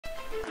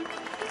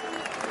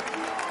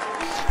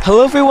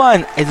Hello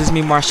everyone, it is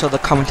me Marshall, the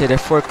commentator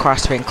for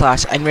Cross-Train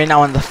Clash, and we're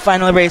now on the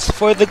final race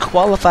for the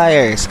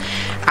qualifiers.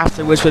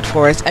 After Witchwood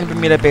Forest and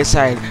Bermuda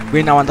Bayside,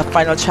 we're now on the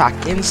final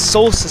track in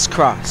Solstice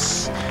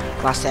Cross.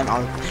 Last time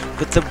out,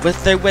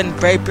 with their win,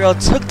 Brave Girl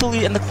took the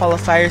lead in the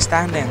qualifier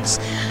standings.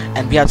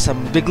 And we have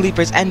some big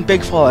leapers and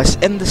big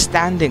fallers in the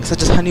standings,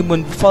 such as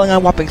Honeymoon falling a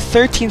whopping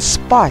 13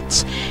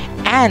 spots,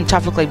 and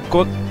Traffic Light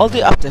going all the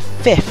way up to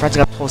 5th,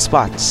 rising up 12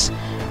 spots.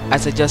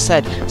 As I just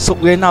said, so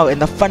we're now in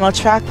the final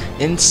track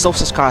in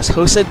Solstice Cross,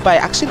 hosted by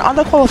actually an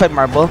underqualified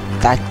marble,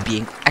 that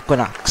being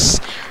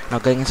Equinox. Now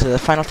going into the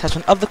final test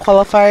of the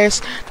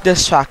qualifiers,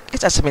 this track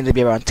is estimated to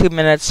be around 2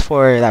 minutes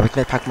for that with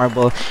mid-pack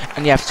marble,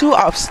 and you have two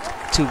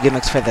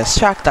gimmicks for this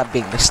track, that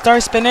being the star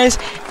spinners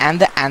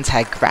and the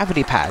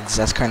anti-gravity pads.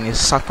 As currently,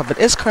 Sock Puppet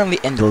is currently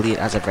in the lead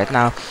as of right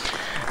now.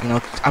 You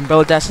know,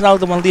 Umbrella Dash is now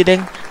the one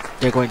leading.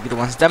 They're going to be the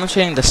ones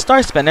demonstrating the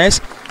star spinners.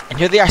 And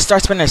here they are, star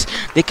spinners.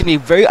 They can be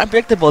very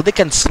unpredictable. They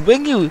can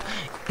swing you.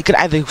 You can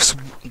either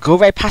go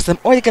right past them,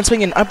 or they can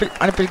swing in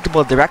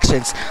unpredictable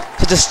directions,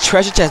 such as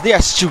Treasure Chest. They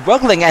are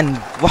struggling,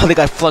 and well, they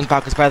got flung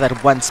backwards by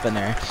that one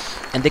spinner.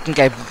 And they can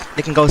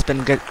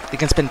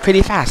spin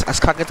pretty fast. As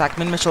Cock Attack,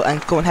 Min Mitchell,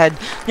 and Conehead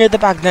near the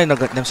back.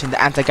 They're seeing the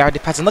anti-gravity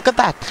pads, and look at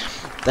that.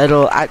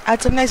 That'll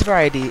add some nice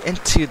variety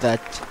into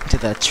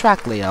the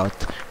track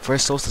layout for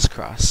Solstice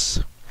Cross.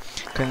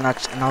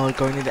 Now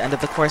going to the end of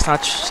the course, now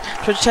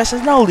Treasure Chest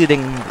is now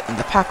leading in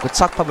the pack with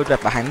Sock Puppet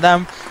right behind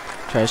them.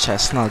 Treasure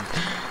Chest now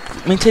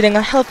maintaining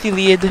a healthy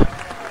lead.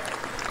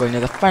 Going to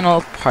the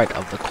final part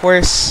of the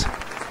course.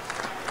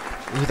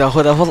 With the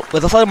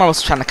other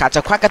marbles trying to catch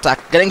up, Quack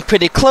Attack getting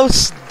pretty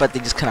close, but they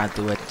just cannot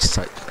do it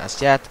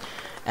just yet.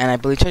 And I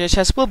believe Treasure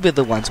Chest will be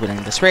the ones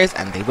winning this race,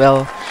 and they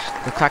will.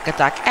 The Quack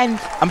Attack and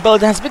Umbrella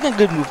has been a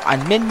good move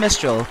on Min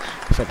Mistral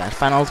for that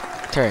final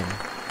turn.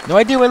 No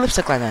idea where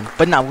Lipstick landed,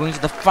 but now we're going to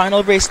the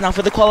final race now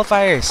for the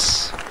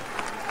qualifiers.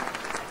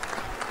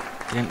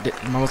 The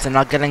marbles are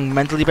not getting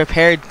mentally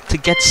prepared to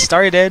get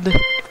started.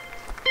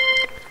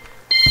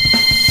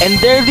 And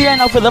there they are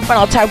now for the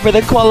final time for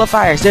the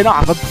qualifiers. They're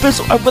not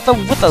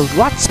with a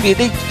lot of speed.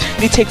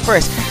 They take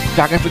first.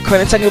 Dragon for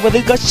Coin in second, but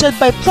they got shed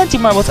by plenty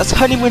of marbles as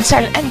Honeymoon,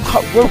 Saturn, and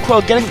Rogue Crow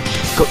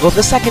go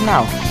the second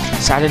now.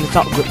 Saturn is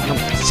not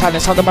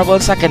the marble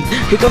in second.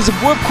 Here comes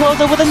Warp Coil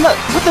with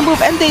a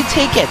move, and they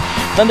take it.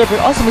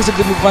 Thunderbird also makes a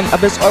good move on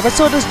Abyss Orbit,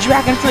 so does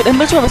Dragon Fruit, and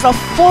Mitchell is now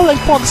falling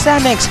for the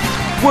standings.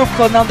 Warp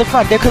Coil now in the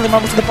front. They're killing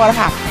marbles in the bottom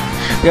half.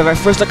 We have our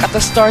first look at the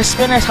star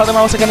spinners, how the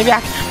marbles are going to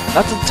react.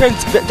 That's the turn.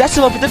 That's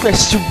in particular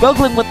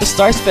struggling with the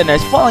star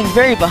spinners, falling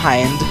very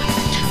behind.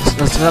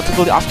 That's not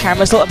totally off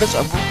camera. Still Abyss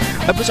Orb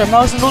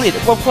now is in the lead.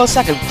 Warp Coil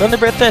second.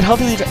 Thunderbird third,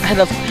 healthy lead ahead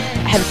of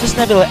Fist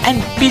Nebula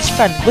and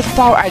Beachfront with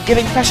Flower Eye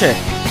giving pressure.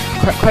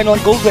 Crino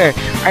and Goldglare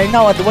are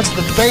now at the ones at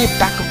the very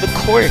back of the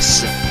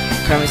course.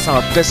 Currently saw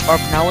Abyss Orb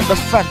now in the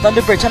front.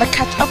 Thunderbird trying to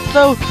catch up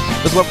though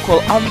with Warp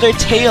Coil on their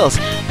tails.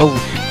 Oh,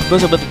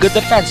 Abyss Orb with good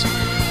defense,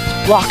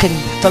 blocking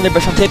Thunderbird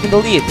from taking the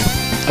lead.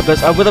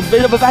 Abyss Orb with a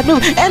bit of a bad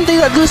move, and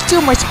they lose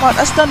 2 more spots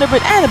as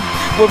Thunderbird and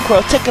Warp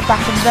Coil take it back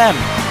from them.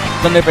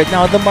 Thunderbird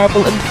now the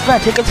marble in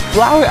front. Here comes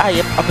Flower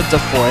Eye up into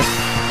 4th.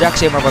 They're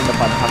actually a marble in the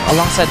bottom half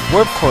alongside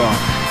Warp Coil.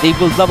 They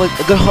will double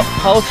a good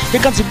hull. Here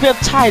comes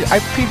Riptide,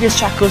 our previous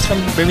track host from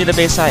Bermuda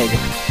Bayside.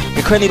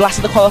 They're currently last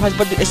in the qualifiers,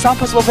 but it's not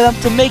possible for them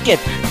to make it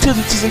to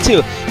Season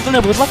 2.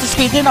 Thunderbird with lots of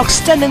speed, they're now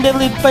extending their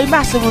lead by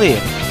massively.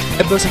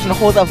 Abyss trying to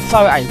hold up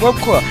Flower Eye, Warp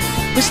Coil,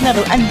 Fist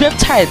Nebula, and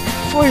Riptide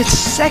for its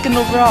second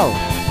overall.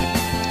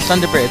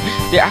 Thunderbird,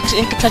 they're actually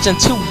in contention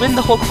to win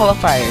the whole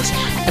qualifiers,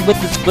 and with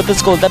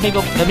this goal, they may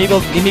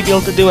be able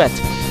to do it.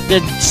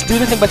 They're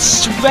doing nothing but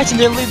stretching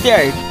their lead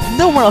there.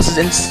 No one else is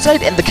in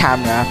sight in the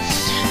camera.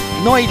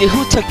 No idea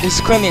who is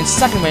currently in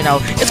second right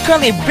now. It's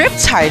currently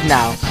Riptide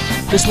now.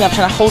 Fist Nebula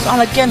trying to hold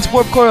on against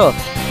Warp Coil.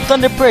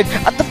 Thunderbird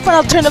at the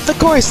final turn of the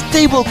course.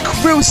 They will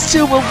cruise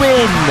to a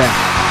win.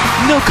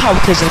 No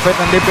competition for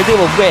Thunderbird. They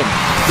will win.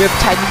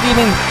 Riptide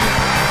leading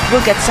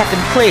will get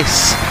second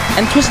place,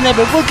 and Twist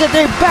Nebula will get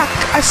their back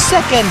a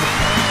second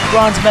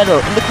bronze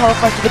medal in the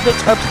qualifiers for the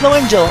Blitz Orb. Snow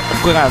Angel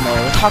going out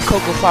nowhere with Hot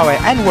Cocoa Flower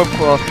and Warp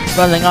Coil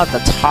running out the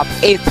top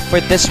 8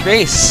 for this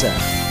race.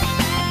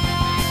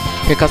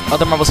 Here comes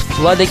other marbles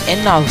flooding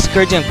in now.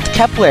 Scourging,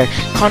 Kepler,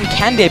 Con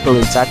Candy, I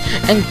believe that,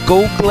 and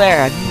Go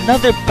Glare,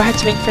 another bad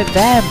swing for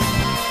them.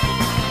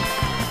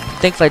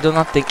 Thankfully, I do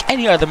not think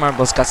any other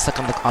marbles got stuck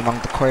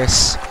along the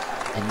course.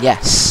 And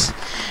yes,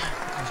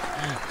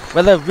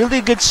 well, a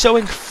really good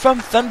showing from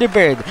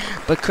Thunderbird,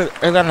 but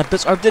early on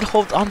Abyss Orb did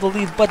hold on the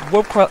lead, but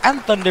Warp Coil and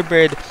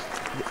Thunderbird,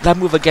 that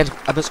move against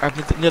Abyss Orb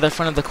near the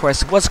front of the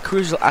course was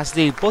crucial, as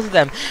both of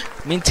them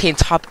maintained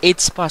top 8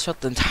 spots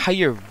throughout the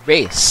entire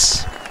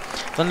race.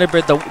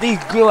 Thunderbird, though, they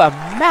grew a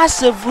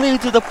massive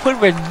lead to the point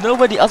where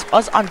nobody else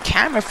was on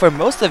camera for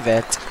most of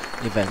it,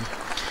 even.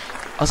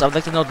 Also, I would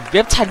like to note,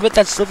 Riptide with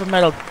that silver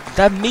medal,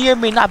 that may or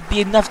may not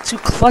be enough to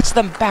clutch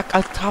them back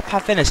a top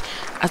half finish,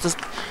 as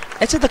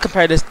the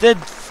competitors did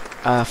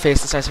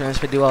faced the Stars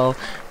for dual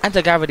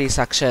anti-gravity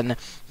section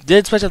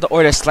did switch up the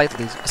order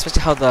slightly,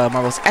 especially how the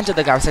marbles entered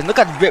the gravity. Look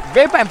at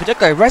Reba in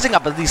particular rising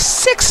up at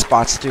least 6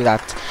 spots through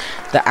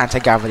the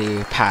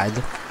anti-gravity pad.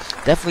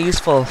 Definitely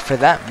useful for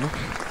them.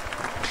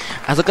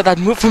 As look at that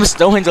move from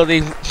Snow Angel,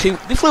 they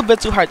flew a bit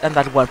too hard on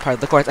that one part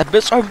of the course. At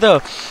Storm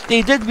though,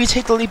 they did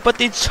retake the lead, but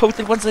they choked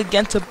it once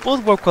again to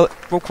both Warp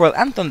Whirl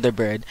and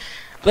Thunderbird.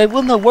 But I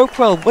will know Warp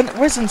Whirl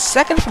was in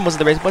second for most of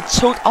the race, but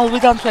choked all the way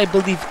down to, I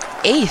believe,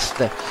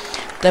 8th.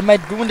 That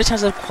might ruin the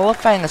chance of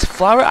qualifying, as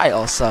Flower Eye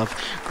also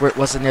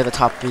wasn't near the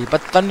top 3.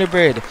 But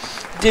Thunderbird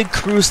did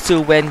cruise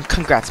to win.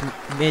 Congrats,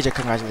 major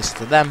congratulations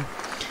to them.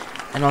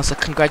 And also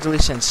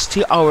congratulations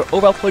to our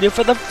overall podium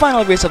for the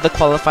final race of the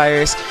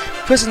qualifiers.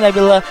 Prism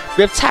Nebula,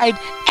 Riptide,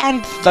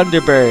 and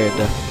Thunderbird.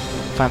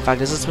 Fun fact,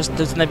 this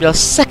was Nebula's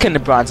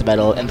second bronze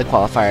medal in the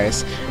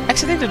qualifiers.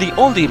 Actually, they're the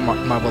only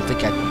marble to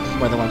get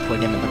more than one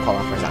podium in the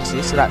qualifiers,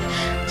 actually.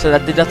 So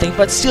that did nothing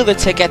but steal the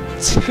ticket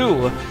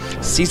to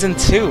Season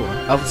 2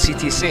 of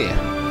CTC.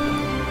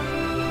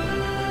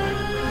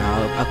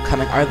 Now,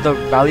 upcoming are the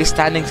rally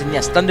standings, and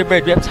yes,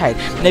 Thunderbird, Riptide,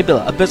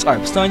 Nebula, Abyss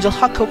Orb, Snow Angel,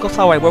 Hot Cocoa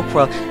Flower, Warp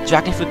Whirl,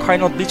 Dragonfruit,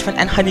 Cardinal, Bleachfriend,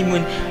 and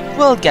Honeymoon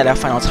will get our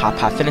final top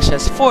half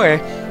finishes for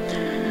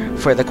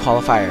the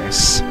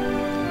qualifiers.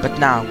 But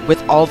now,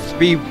 with all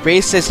 3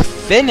 races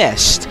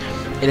finished,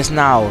 it is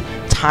now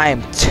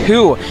time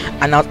to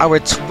announce our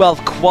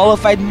 12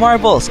 qualified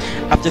marbles.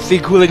 After 3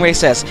 grueling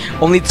races,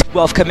 only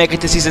 12 can make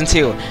it to Season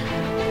 2.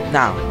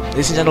 Now,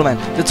 ladies and gentlemen,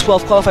 the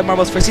 12 qualified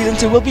marbles for Season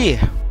 2 will be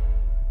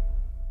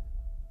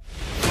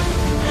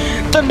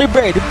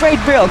Thunderbird, Braid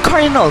Braille,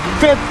 Cardinal,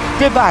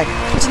 Ribeye,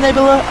 Prism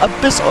Nebula,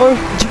 Abyss Orb,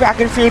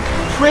 Dragonfruit,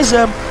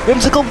 Prism,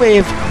 Whimsical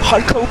Wave,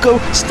 Hot Cocoa,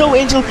 Snow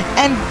Angel,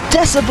 and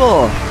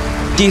Decibel.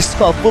 These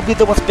 12 will be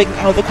the ones picking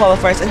out of the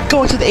qualifiers and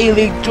going to the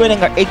A-League,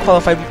 joining our 8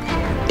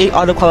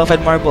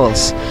 auto-qualified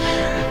marbles.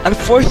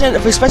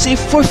 Unfortunate, especially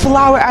for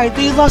Flower Eye,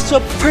 they lost to a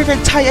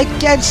perfect tie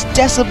against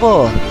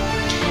Decibel.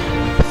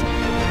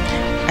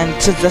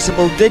 And since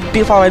Decibel did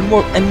beat Flower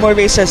Eye in more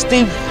races,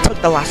 they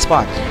took the last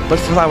spot. But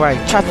Flower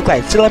Eye, Traffic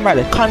Light, Sailor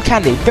Martin, Con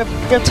Candy,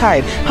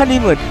 Riptide,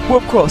 Honeymoon,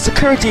 Warp Whirl,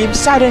 Sakura Team,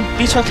 Saturn,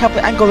 Beachfront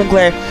Temple, and Golden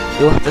Glare,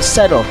 they will have to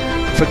settle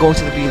for going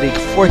to the B-League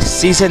for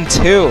Season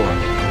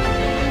 2.